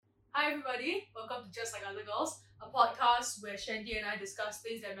Hi everybody, welcome to Just Like Other Girls, a podcast where Shandy and I discuss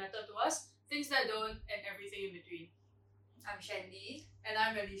things that matter to us, things that don't, and everything in between. I'm Shandy. And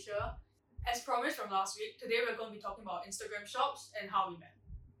I'm Alicia. As promised from last week, today we're going to be talking about Instagram shops and how we met.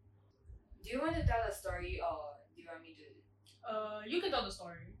 Do you want to tell a story or do you want me to? You can tell the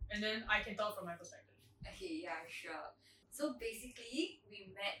story, and then I can tell from my perspective. Okay, yeah, sure. So basically,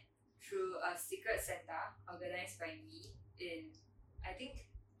 we met through a secret Santa organized by me in, I think,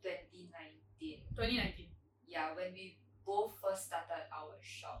 2019. 2019. Yeah, when we both first started our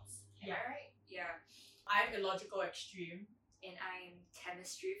shops. Am I right? Yeah. I'm Illogical Extreme. And I'm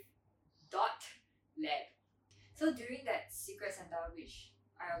chemistry.lab. So during that secret Santa which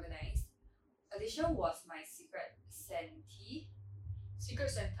I organized, Alicia was my secret Santee. Secret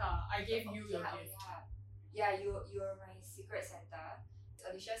Santa, I gave you your gift. Yeah, you were my secret Santa.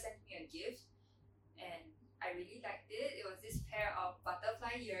 Alicia sent me a gift and I really liked it. It was this pair of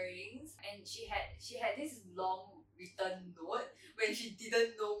butterfly earrings and she had this long written note when she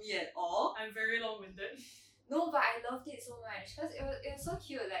didn't know me at all. I'm very long-winded. No, but I loved it so much because it was so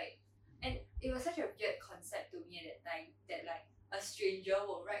cute, and it was such a weird concept to me at that time that a stranger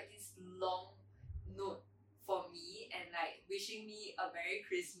will write this long note for me and wishing me a Merry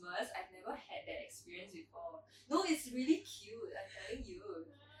Christmas. I've never had that experience before. No, it's really cute, I'm telling you.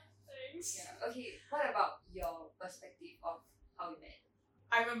 Thanks. Yeah. Okay, what about your perspective of how we met?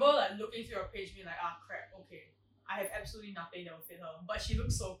 I remember looking through your page being like, crap, okay. I have absolutely nothing that will fit her, but she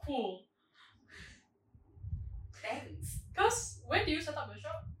looks so cool. Thanks. Because when did you set up your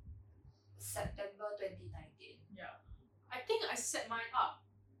shop? September 2019. Yeah. I think I set mine up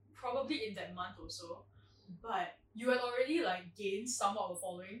probably in that month or so. But you had already gained somewhat of a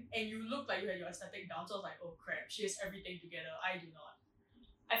following and you looked like you had your aesthetic down. So I was like, oh crap, she has everything together. I do not.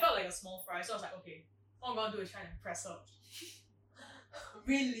 I felt like a small fry, so I was like, okay, all I'm gonna do is try and impress her.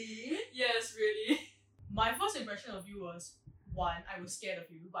 Really? Yes, really. My first impression of you was, one, I was scared of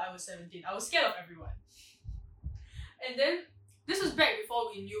you, but I was 17. I was scared of everyone. And then, this was back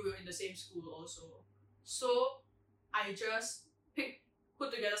before we knew we were in the same school also. So, I just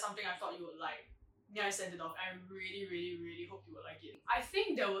put together something I thought you would like. Yeah, I sent it off. I really, really, really hope you would like it. I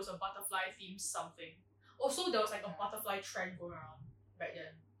think there was a butterfly themed something. Also, there was a butterfly trend going around back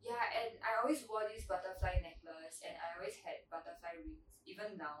then. Yeah, and I always wore this butterfly necklace and I always had butterfly rings.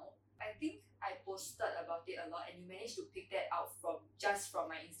 Even now, I think I posted about it a lot and you managed to pick that out from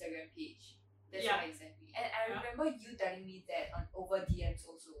my Instagram page. That's right, exactly. And I remember you telling me that over DMs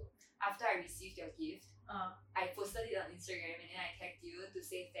also. After I received your gift, I posted it on Instagram and then I tagged you to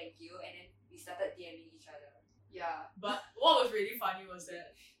say thank you and then we started DMing each other. Yeah. But what was really funny was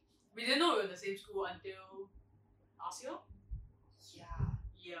that we didn't know we were in the same school until last year.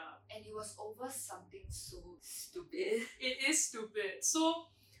 Yeah. And it was over something so stupid. It is stupid. So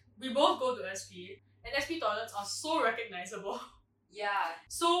we both go to SP and SP toilets are so recognizable. Yeah.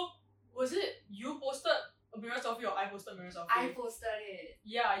 So was it you posted a mirror selfie or I posted a mirror selfie? I posted it.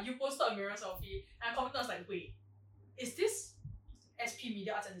 Yeah, you posted a mirror selfie and I commented, I was like, wait, is this SP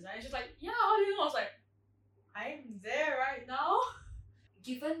Media Arts and Design? And she's like, yeah, how do you know? I was like, I'm there right now.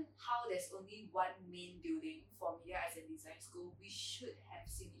 Given how there's only one main building for Media Arts and Design School, we should have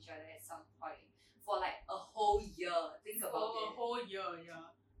seen each other at some point for a whole year. Think about it. For a whole year, yeah.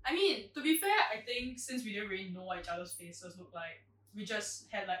 I mean, to be fair, I think since we didn't really know what each other's faces looked like, we just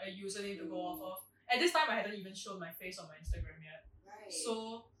had a username to go off of. At this time, I hadn't even shown my face on my Instagram yet. Right.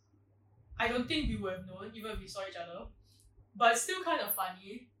 So, I don't think we would have known even if we saw each other. But it's still kind of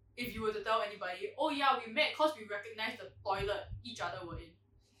funny if you were to tell anybody, oh yeah, we met because we recognized the toilet each other were in.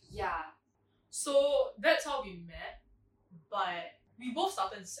 Yeah. So, that's how we met. But we both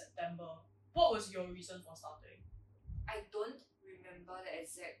started in September. What was your reason for starting? I don't remember the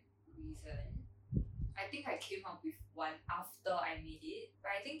exact reason. I think I came up with one after I made it,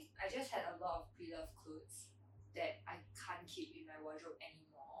 but I think I just had a lot of pre-loved clothes that I can't keep in my wardrobe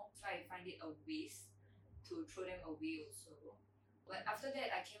anymore, so I find it a waste to throw them away also. But after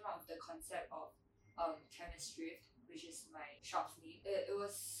that, I came up with the concept of chemistry, which is my shop's name. It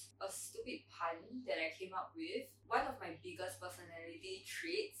was a stupid pun that I came up with. One of my biggest personality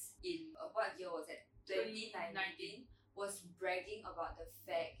traits in what year was it? 2019 was bragging about the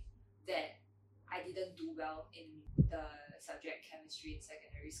fact that I didn't do well in the subject chemistry in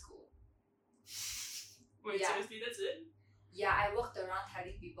secondary school. Wait, seriously, that's it? Yeah, I walked around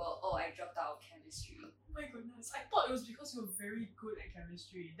telling people, oh, I dropped out of chemistry. Oh my goodness, I thought it was because you were very good at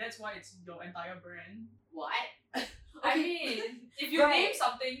chemistry. That's why it's your entire brand. What? I mean, if you name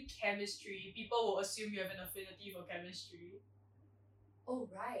something chemistry, people will assume you have an affinity for chemistry. Oh,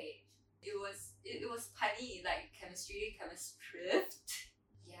 right. It was punny, chemistry.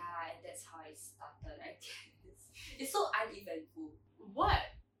 Yeah, and It's so uneventful. What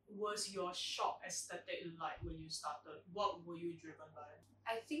was your shop aesthetic like when you started? What were you driven by?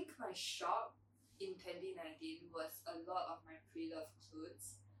 I think my shop in 2019 was a lot of my pre-loved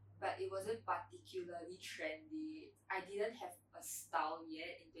clothes, but it wasn't particularly trendy. I didn't have a style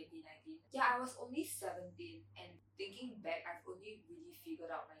yet in 2019. Yeah, I was only 17, and thinking back, I've only really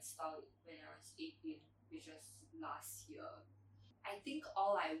figured out my style when I was 18, which was last year. I think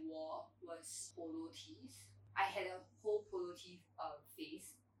all I wore was polo tees. I had a whole polo tee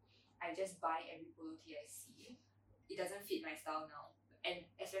phase. I just buy every polo tee I see. It doesn't fit my style now. And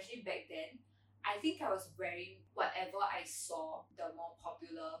especially back then, I think I was wearing whatever I saw the more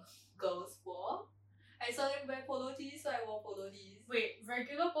popular girls wore. I saw them wear polo tees, so I wore polo tees. Wait,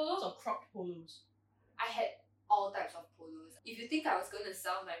 regular polos or cropped polos? I had all types of polos. If you think I was going to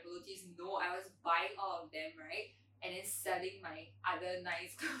sell my polo tees, no, I was buying all of them, right? And then selling my other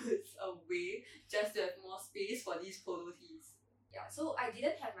nice clothes away just to have more space for these polo tees. Yeah, so I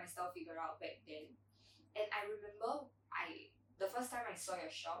didn't have my style figured out back then. And I remember the first time I saw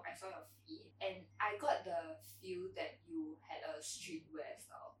your shop, I saw your feed, and I got the feel that you had a streetwear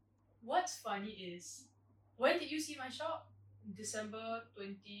style. What's funny is, when did you see my shop? December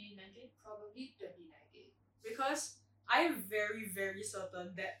 2019? Probably 2019. Because I'm very, very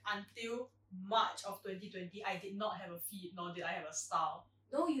certain that until March of 2020, I did not have a feed, nor did I have a style.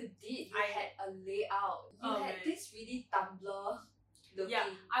 No, you did. You had a layout. You had this really Tumblr looking.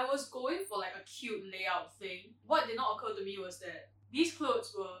 Yeah, I was going for like a cute layout thing. What did not occur to me was that these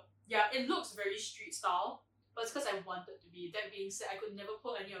clothes were, it looks very street style, but it's because I wanted to be. That being said, I could never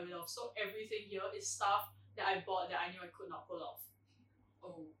pull any of it off. So everything here is stuff that I bought that I knew I could not pull off.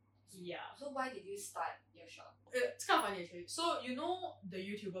 Oh. Yeah. So why did you start your shop? It's kind of funny actually. So you know the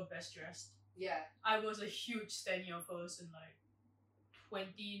YouTuber Best Dressed? Yeah. I was a huge stan of hers in like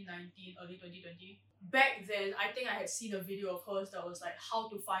 2019, early 2020. Back then, I think I had seen a video of hers that was like how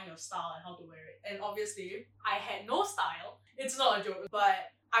to find your style and how to wear it. And obviously, I had no style. It's not a joke.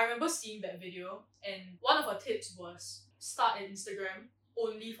 But I remember seeing that video, and one of her tips was start an Instagram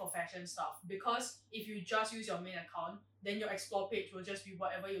only for fashion stuff. Because if you just use your main account, then your explore page will just be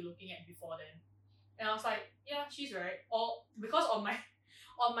whatever you're looking at before then. And I was like, yeah, she's right. Because on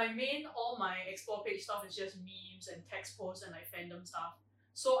my main, all my explore page stuff is just memes and text posts and like fandom stuff.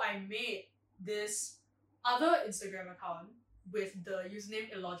 So I made this other Instagram account with the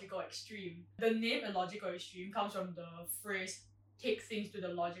username Illogical Extreme. The name Illogical Extreme comes from the phrase take things to the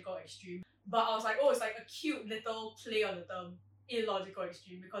logical extreme. But I was like, oh, it's like a cute little play on the term illogical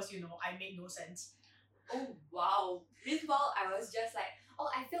extreme because I make no sense. Oh wow. Meanwhile, I was just like, oh,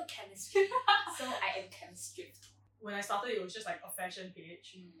 I failed chemistry, so I am chemistry. When I started, it was just like a fashion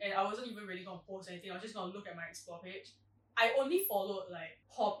page, and I wasn't even really gonna post anything. I was just gonna look at my explore page. I only followed like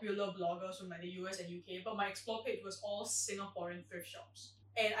popular bloggers from like the US and UK, but my explore page was all Singaporean thrift shops.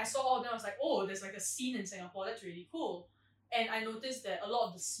 And I saw all of them, I was like, oh, there's like a scene in Singapore, that's really cool. And I noticed that a lot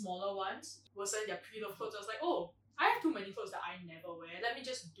of the smaller ones were selling their pre-loved clothes. I was like, oh, I have too many clothes that I never wear. Let me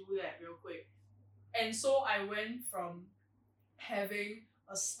just do that real quick. And so I went from having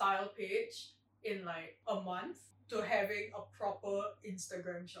a style page in like a month to having a proper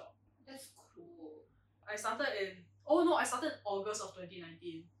Instagram shop. That's cool. I started in August of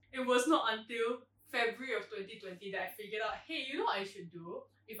 2019. It was not until February of 2020 that I figured out, hey, you know what I should do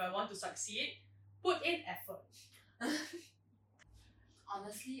if I want to succeed? Put in effort.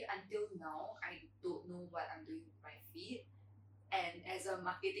 Honestly, until now, I don't know what I'm doing with my feed. And as a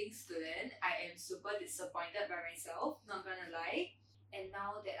marketing student, I am super disappointed by myself, not gonna lie. And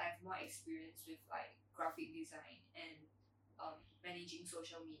now that I have more experience with like graphic design and managing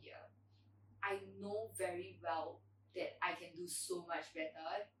social media, I know very well that I can do so much better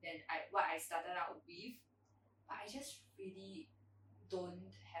than what I started out with. But I just really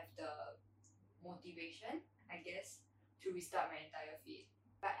don't have the motivation, I guess, to restart my entire feed.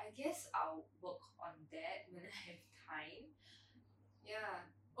 But I guess I'll work on that when I have time. Yeah.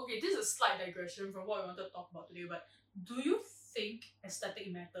 Okay, this is a slight digression from what we wanted to talk about today, but do you think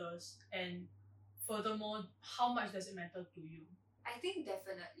aesthetic matters? And furthermore, how much does it matter to you? I think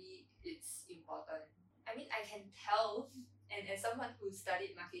definitely it's important. I mean, I can tell, and as someone who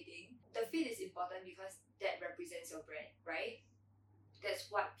studied marketing, the feed is important because that represents your brand, right? That's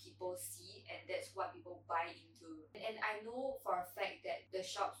what people see and that's what people buy into. And I know for a fact that the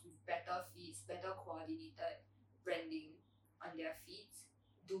shops with better feeds, better coordinated branding on their feeds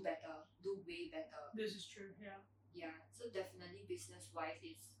do better, do way better. This is true, yeah. Yeah, so definitely business-wise,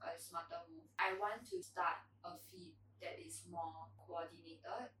 it's a smarter move. I want to start a feed that is more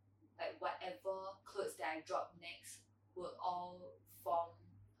coordinated. Like whatever clothes that I drop next will all form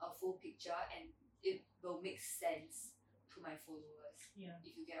a full picture and it will will make sense to my followers. Yeah.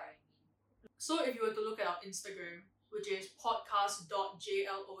 If you get what I mean. So if you were to look at our Instagram, which is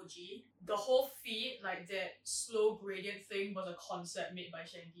podcast.jlog, the whole feed, like that slow gradient thing, was a concept made by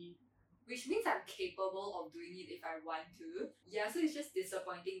Shanky. Which means I'm capable of doing it if I want to. Yeah, so it's just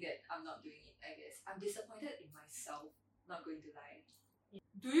disappointing that I'm not doing it, I guess. I'm disappointed in myself, not going to lie.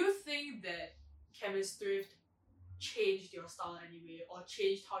 Do you think that Chemist Thrift changed your style in any way, or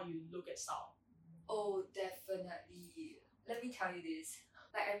changed how you look at style? Oh, definitely. Let me tell you this.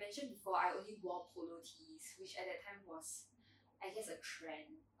 Like I mentioned before, I only wore polo tees, which at that time was, I guess, a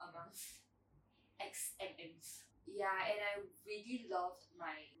trend amongst XMMs. Yeah, and I really loved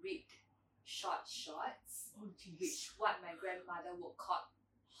my ripped short shorts, Oh jeez. which what my grandmother would call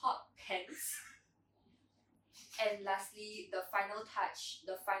hot pants. And lastly, the final touch,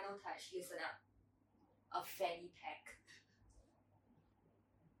 listen up, a fanny pack.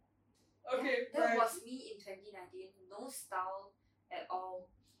 Okay, That right. was me in 2019, no style at all.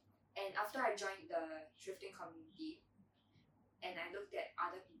 And after I joined the thrifting community and I looked at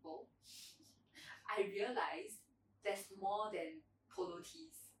other people, I realized there's more than polo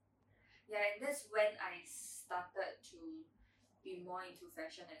tees. Yeah, and that's when I started to be more into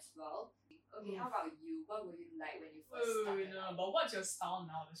fashion as well. Okay, how about you? What were you like when you first started? No, but what's your style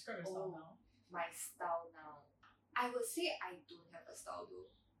now? Describe your style now. My style now. I would say I don't have a style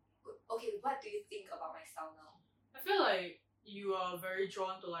though. Okay, what do you think about my style now? I feel like you are very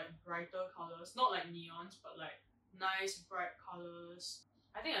drawn to like brighter colors, not like neons, but like nice bright colors.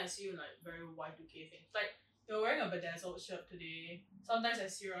 I think I see you like very Y2K things. Like you're wearing a bedazzled shirt today. Sometimes I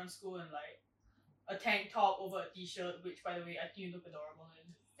see you around school in like a tank top over a t-shirt, which by the way I think you look adorable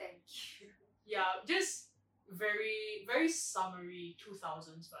in. Thank you. Yeah, just very very summery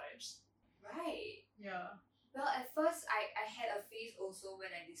 2000s vibes. Right. Yeah. Well, at first I had a phase also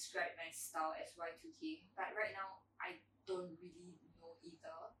when I described my style as Y2K, but right now I don't really know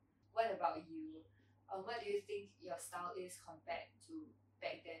either. What about you? What do you think your style is compared to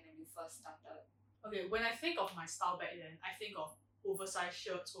back then when you first started? Okay, when I think of my style back then, I think of oversized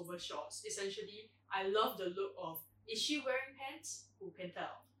shirts over shorts. Essentially, I love the look of, is she wearing pants? Who can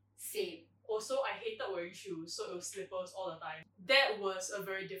tell? Same. Also, I hated wearing shoes, so it was slippers all the time. That was a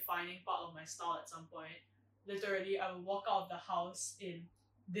very defining part of my style at some point. Literally, I would walk out of the house in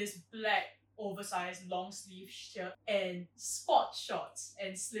this black oversized long sleeve shirt and sport shorts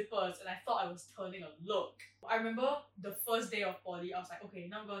and slippers, and I thought I was turning a look. I remember the first day of poly, I was like, okay,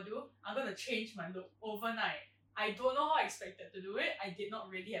 now I'm gonna change my look overnight. I don't know how I expected to do it. I did not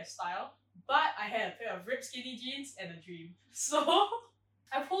really have style, but I had a pair of ripped skinny jeans and a dream. So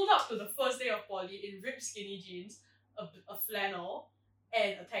I pulled up to the first day of poly in ripped skinny jeans, a flannel,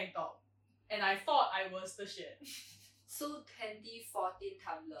 and a tank top. And I thought I was the shit. So 2014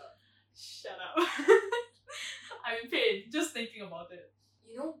 Tumblr. Shut up. I'm in pain just thinking about it.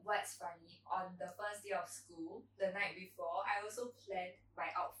 You know what's funny? On the first day of school, the night before, I also planned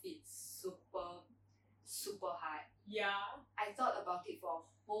my outfit super hard. Yeah. I thought about it for a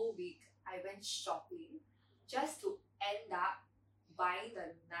whole week. I went shopping just to end up buying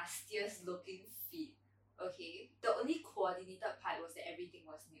the nastiest looking fit. Okay? The only coordinated part was that everything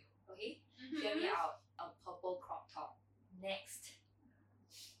was new. Okay? Hear me out. A purple crop top. Next.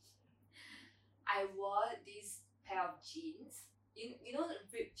 I wore this pair of jeans. You know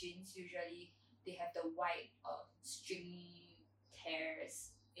ripped jeans usually they have the white stringy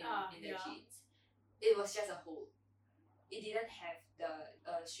tears in the jeans. It was just a hole. It didn't have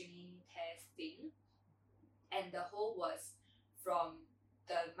the stringy tears thing. And the hole was from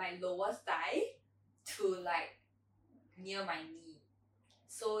my lower thigh to like near my knee.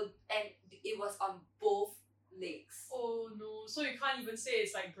 So and it was on both legs. Oh no, so you can't even say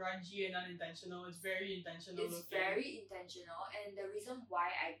it's like grungy and unintentional. It's very intentional. It's very intentional, and the reason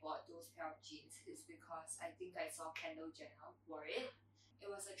why I bought those pair of jeans is because I think I saw Kendall Jenner wore it.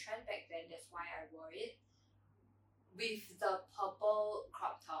 It was a trend back then, that's why I wore it. With the purple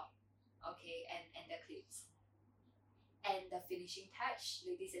crop top, okay, and the clips. And the finishing touch,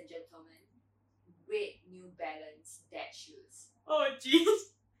 ladies and gentlemen, red New Balance dad shoes. Oh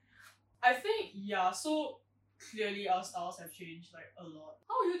jeez. I think so clearly our styles have changed like a lot.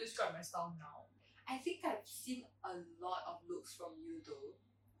 How would you describe my style now? I think I've seen a lot of looks from you though.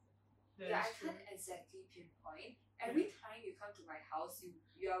 That I is true. can't exactly pinpoint. Every time you come to my house,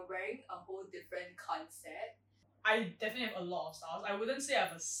 you are wearing a whole different concept. I definitely have a lot of styles. I wouldn't say I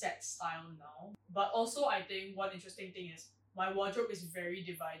have a set style now. But also I think one interesting thing is my wardrobe is very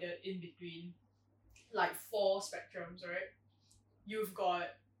divided in between like 4 spectrums, right? You've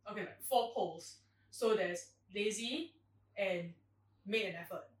got like 4 poles. So there's lazy and made an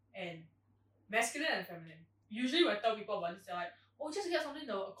effort and masculine and feminine. Usually when I tell people about this, they're like, oh, just get something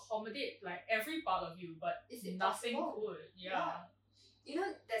that will accommodate like every part of you, but Is it nothing possible? could. Yeah. You know,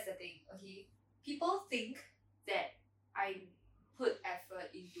 that's the thing, okay? People think that I put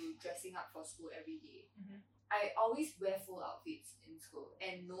effort into dressing up for school every day. Mhm. I always wear full outfits in school.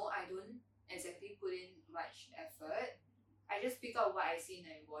 And no, I don't exactly put in much effort. I just pick out what I see in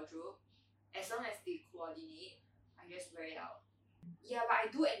my wardrobe. As long as they coordinate, I just wear it out. Yeah, but I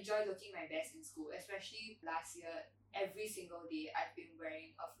do enjoy looking my best in school, especially last year. Every single day, I've been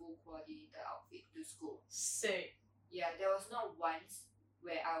wearing a full coordinated outfit to school. Sick. Yeah, there was not once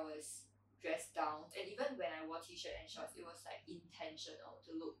where I was dressed down, and even when I wore t-shirt and shorts, it was like intentional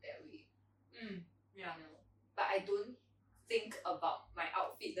to look that way. Yeah. You know? But I don't think about my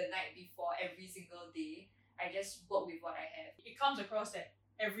outfit the night before every single day. I just work with what I have. It comes across that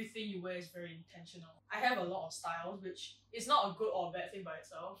everything you wear is very intentional. I have a lot of styles, which is not a good or bad thing by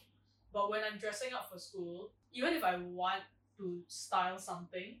itself. But when I'm dressing up for school, even if I want to style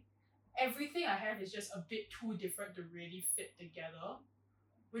something, everything I have is just a bit too different to really fit together.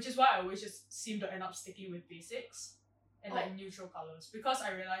 Which is why I always just seem to end up sticking with basics and like neutral colors. Because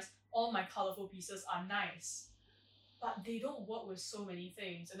I realize all my colorful pieces are nice, but they don't work with so many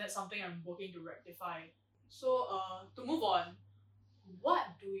things, and that's something I'm working to rectify. So to move on,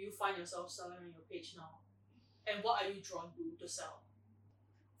 what do you find yourself selling on your page now? And what are you drawn to sell?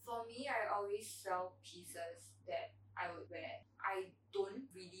 For me, I always sell pieces that I would wear. I don't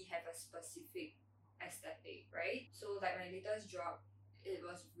really have a specific aesthetic, right? So like my latest drop, it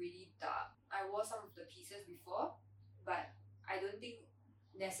was really dark. I wore some of the pieces before, but I don't think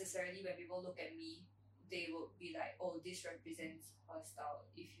necessarily when people look at me, they will be like, oh, this represents her style,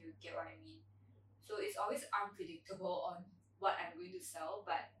 if you get what I mean. So it's always unpredictable on what I'm going to sell,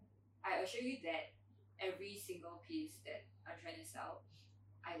 but I assure you that every single piece that I'm trying to sell,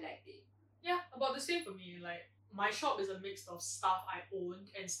 I liked it. Yeah, about the same for me. Like my shop is a mix of stuff I owned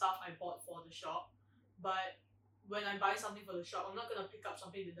and stuff I bought for the shop. But when I buy something for the shop, I'm not gonna pick up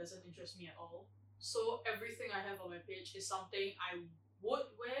something that doesn't interest me at all. So everything I have on my page is something I would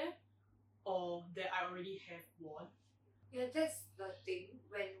wear or that I already have worn. Yeah, that's the thing.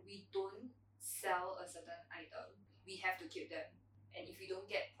 When we don't sell a certain item, we have to keep them. And if we don't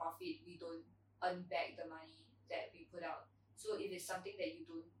get profit, we don't earn back the money that we put out. So if it's something that you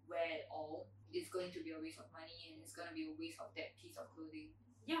don't wear at all, it's going to be a waste of money and it's going to be a waste of that piece of clothing.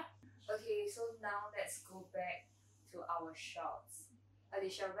 Yeah. Okay, so now let's go back to our shops.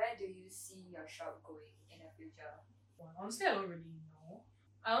 Alicia, where do you see your shop going in the future? Well, honestly, I don't really know.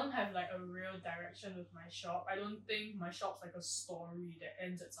 I don't have like a real direction with my shop. I don't think my shop's like a story that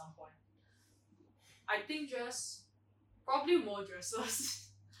ends at some point. I think just probably more dresses.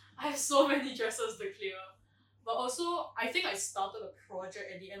 I have so many dresses to clear. But also, I think I started a project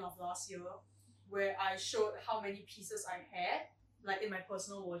at the end of last year where I showed how many pieces I had, like in my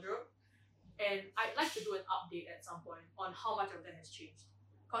personal wardrobe. And I'd like to do an update at some point on how much of that has changed.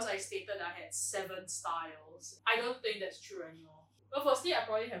 Because I stated I had 7 styles. I don't think that's true anymore. Well, firstly, I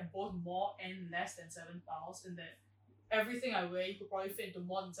probably have both more and less than 7 styles, in that everything I wear, you could probably fit into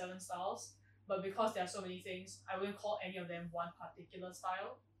more than 7 styles. But because there are so many things, I wouldn't call any of them one particular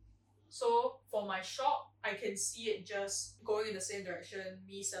style. So for my shop, I can see it just going in the same direction,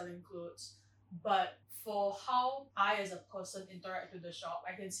 me selling clothes. But for how I as a person interact with the shop,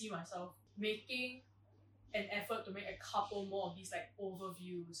 I can see myself making an effort to make a couple more of these like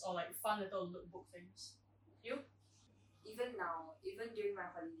overviews or like fun little lookbook things. You? Even now, even during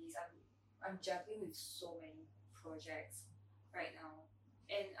my holidays, I'm juggling with so many projects right now.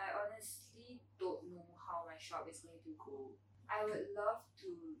 And I honestly don't know how my shop is going to go. I would love to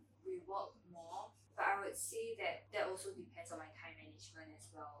rework more, but I would say that also depends on my time management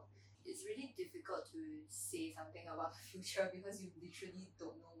as well. It's really difficult to say something about the future because you literally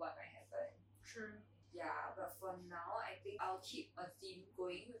don't know what might happen. True. Yeah, but for now, I think I'll keep a theme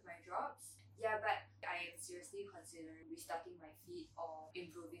going with my drops. Yeah, but I am seriously considering restarting my feed or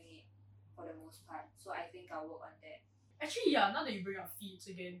improving it for the most part. So I think I'll work on that. Actually, yeah, now that you bring up feeds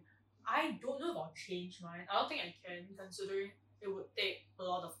again, I don't know if I'll change mine. I don't think I can, considering it would take a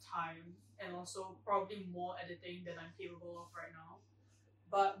lot of time and also probably more editing than I'm capable of right now.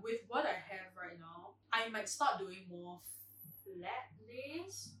 But with what I have right now, I might start doing more flat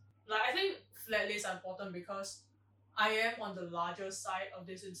lays. Like, I think flat lays are important because I am on the larger side of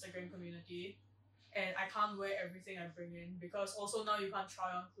this Instagram community and I can't wear everything I bring in because also now you can't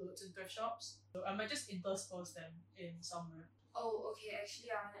try on clothes in thrift shops. So I might just intersperse them in somewhere. Oh, okay.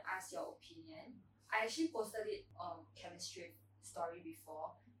 Actually, I want to ask your opinion. I actually posted it on chemistry story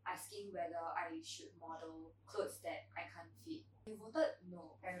before, asking whether I should model clothes that I can't fit. You voted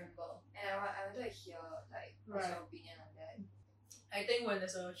no, I remember. And I want I think when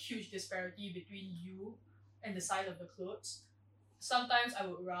there's a huge disparity between you and the size of the clothes, sometimes I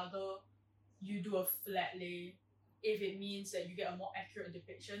would rather you do a flat lay if it means that you get a more accurate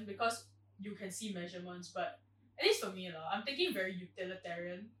depiction because you can see measurements. But at least for me, I'm thinking very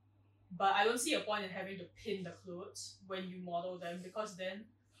utilitarian. But I don't see a point in having to pin the clothes when you model them because then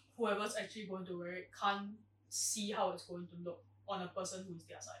whoever's actually going to wear it can't see how it's going to look on a person who is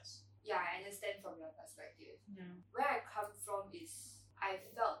their size. Yeah, I understand from your perspective. Yeah. Where I come from is I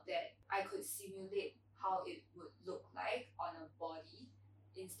felt that I could simulate how it would look like on a body.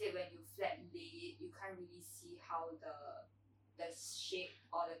 Instead, when you flat lay it, you can't really see how the shape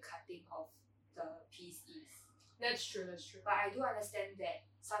or the cutting of the piece is. That's true. But I do understand that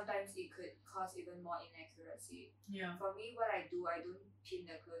sometimes it could cause even more inaccuracy. Yeah. For me, what I do, I don't pin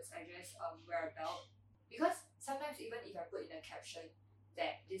the clothes. I just wear a belt because sometimes even if I put in a caption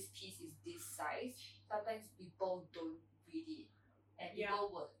that this piece is this size, sometimes people don't read it and people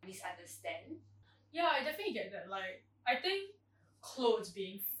will misunderstand. Yeah, I definitely get that. Like, I think clothes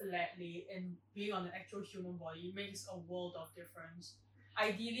being flat laid and being on an actual human body makes a world of difference.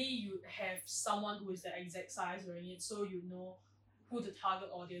 Ideally, you have someone who is the exact size wearing it so you know who the target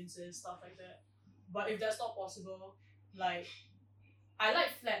audience is, stuff like that. But if that's not possible, like, I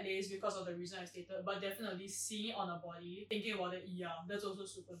like flat lays because of the reason I stated, but definitely seeing it on a body, thinking about it, yeah, that's also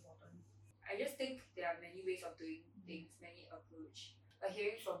super important. I just think there are many ways of doing things, many approach. But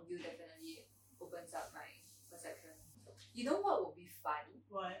hearing from you definitely opens up my perception. You know what would be fun?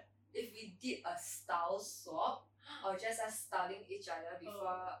 What? If we did a style swap or just us styling each other before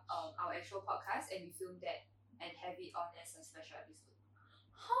our actual podcast and we film that and have it on as a special episode.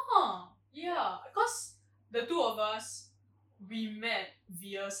 Yeah, because the two of us, we met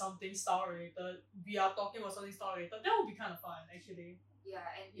via something style related. We are talking about something style related. That would be kind of fun, actually. Yeah,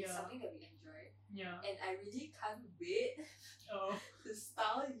 and it's something that we enjoy. Yeah. And I really can't wait to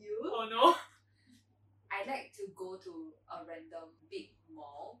style you. Oh no. I like to go to a random big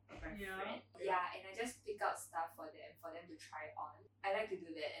mall with my friend. Yeah, and I just pick out stuff for them to try on. I like to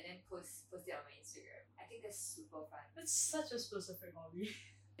do that and then post it on my Instagram. I think that's super fun. That's such a specific hobby.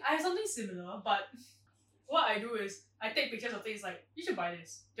 I have something similar, but what I do is I take pictures of things like, you should buy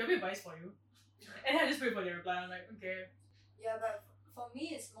this. Do you want me to buy this for you? And then I just wait for their reply. I'm like, okay. Yeah, but for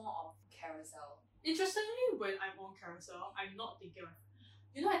me, it's more of Carousel. Interestingly, when I'm on Carousel, I'm not thinking of.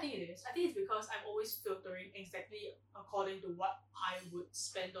 You know, I think it is. I think it's because I'm always filtering exactly according to what I would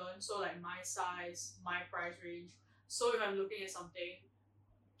spend on. So, like my size, my price range. So, if I'm looking at something,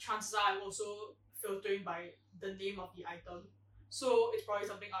 chances are I'm also filtering by the name of the item. So, it's probably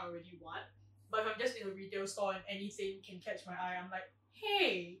something I already want. But if I'm just in a retail store and anything can catch my eye, I'm like,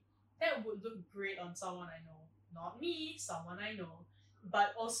 hey, that would look great on someone I know. Not me, someone I know.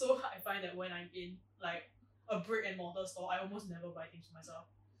 But also, I find that when I'm in, like, a brick and mortar store, I almost never buy things for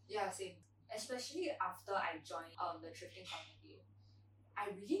myself. Yeah, same. Especially after I joined the thrifting community, I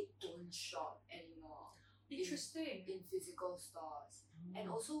really don't shop anymore. Interesting. In physical stores.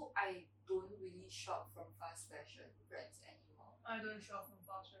 And also, I don't really shop from fast fashion brands anymore. I don't shop from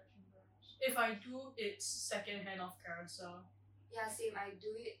fast fashion brands. If I do, it's secondhand off Carousel. Yeah, same. I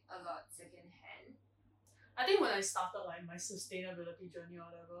do it a lot secondhand. I think when I started like my sustainability journey or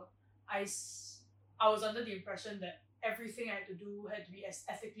whatever, I was under the impression that everything I had to do had to be as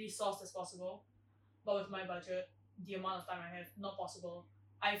ethically sourced as possible. But with my budget, the amount of time I have, not possible.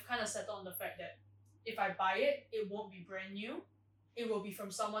 I've kind of settled on the fact that if I buy it, it won't be brand new. It will be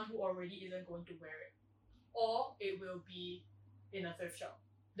from someone who already isn't going to wear it. Or it will be in a thrift shop.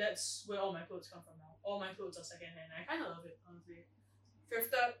 That's where all my clothes come from now. All my clothes are secondhand. I kind of love it, honestly.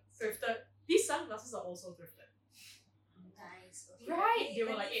 Thrifted. These sunglasses are also thrifted. Nice. Okay. Right? They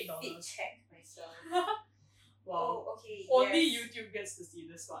were like $8. Fit check myself. Wow. Oh, okay. Only yes. YouTube gets to see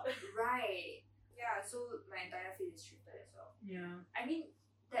this part. Right. Yeah, so my entire fit is thrifted as well. Yeah. I mean,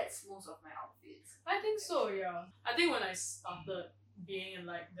 that's most of my outfits. I think so, yeah. I think when I started being in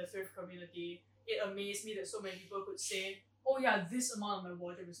like the thrift community, it amazed me that so many people could say, oh yeah, this amount of my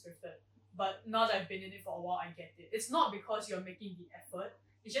wardrobe is thrifted. But now that I've been in it for a while, I get it. It's not because you're making the effort.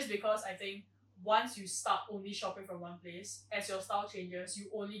 It's just because I think once you start only shopping from one place, as your style changes, you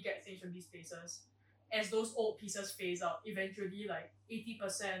only get things from these places. As those old pieces phase out, eventually like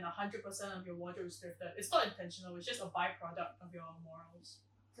 80%, 100% of your wardrobe is thrifted. It's not intentional, it's just a byproduct of your morals.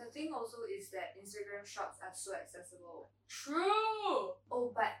 The thing also is that Instagram shops are so accessible. True!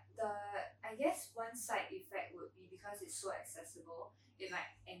 Oh, but I guess one side effect would be because it's so accessible, it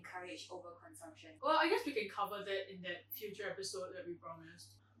might encourage overconsumption. Well, I guess we can cover that in that future episode that we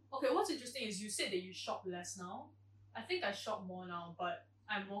promised. Okay, what's interesting is you said that you shop less now. I think I shop more now, but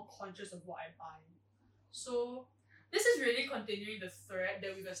I'm more conscious of what I buy. So, this is really continuing the thread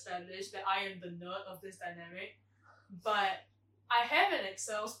that we've established that I am the nerd of this dynamic. But I have an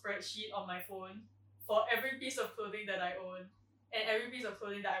Excel spreadsheet on my phone for every piece of clothing that I own and every piece of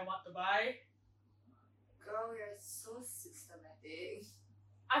clothing that I want to buy. Girl, you're so systematic.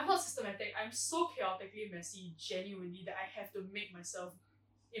 I'm not systematic. I'm so chaotically messy, genuinely, that I have to make myself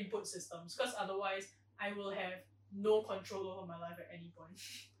input systems because otherwise I will have no control over my life at any point.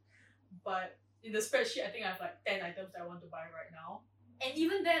 But in the spreadsheet, I think I have like 10 items that I want to buy right now. And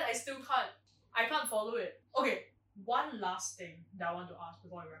even then, I can't follow it. Okay, one last thing that I want to ask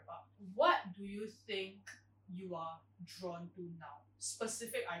before we wrap up. What do you think you are drawn to now?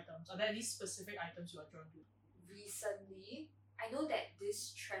 Specific items. Are there any specific items you are drawn to? Recently, I know that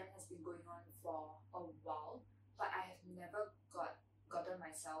this trend has been going on for a while, but I have never gotten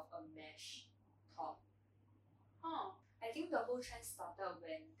myself a mesh top. Huh. I think the whole trend started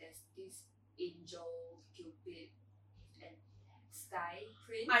when there's this angel, cupid, and sky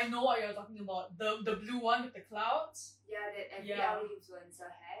print. I know what you're talking about. The blue one with the clouds. Yeah, that every Yeah. other influencer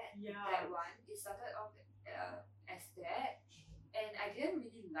had. Yeah. That one. It started off as that, and I didn't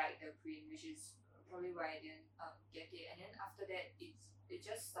really like the print, which is probably why I didn't get it. And then after that, it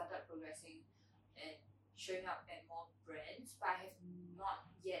just started progressing and showing up at more brands, but I have not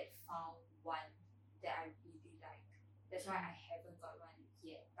yet found one that I really like. That's why I haven't got one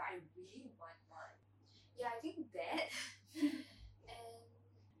yet, but I really want one. Yeah, I think that. And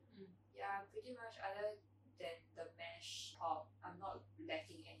yeah, pretty much other than the mesh top, I'm not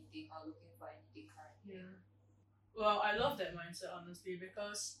lacking anything or looking for anything currently. Yeah. Well, I love that mindset honestly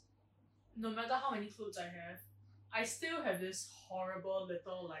because no matter how many clothes I have, I still have this horrible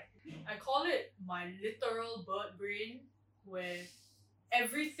little I call it my literal bird brain where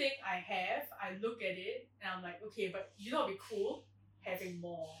everything I have, I look at it and I'm like, okay, but you know, it'd be cool having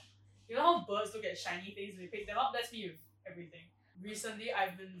more. You know how birds look at shiny things and they pick them up? That's me with everything. Recently,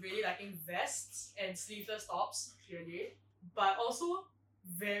 I've been really liking vests and sleeveless tops, clearly. But also,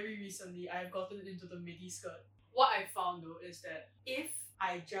 very recently, I've gotten into the midi skirt. What I found though is that if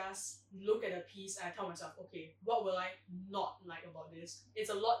I just look at a piece and I tell myself, okay, what will I not like about this? It's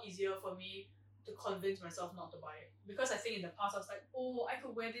a lot easier for me to convince myself not to buy it. Because I think in the past I was like, oh, I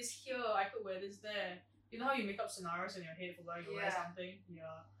could wear this here, I could wear this there. You know how you make up scenarios in your head for where you wear something?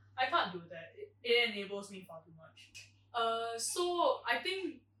 Yeah. I can't do that. It enables me far too much. So I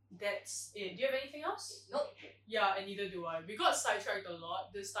think that's it. Do you have anything else? Nope. Yeah, and neither do I. We got sidetracked a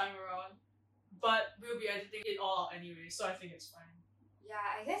lot this time around, but we'll be editing it all out anyway, so I think it's fine. Yeah,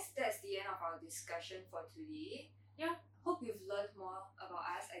 I guess that's the end of our discussion for today. Yeah. Hope you've learned more about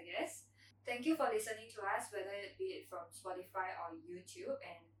us, I guess. Thank you for listening to us, whether it be it from Spotify or YouTube,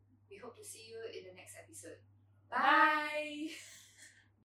 and we hope to see you in the next episode. Bye!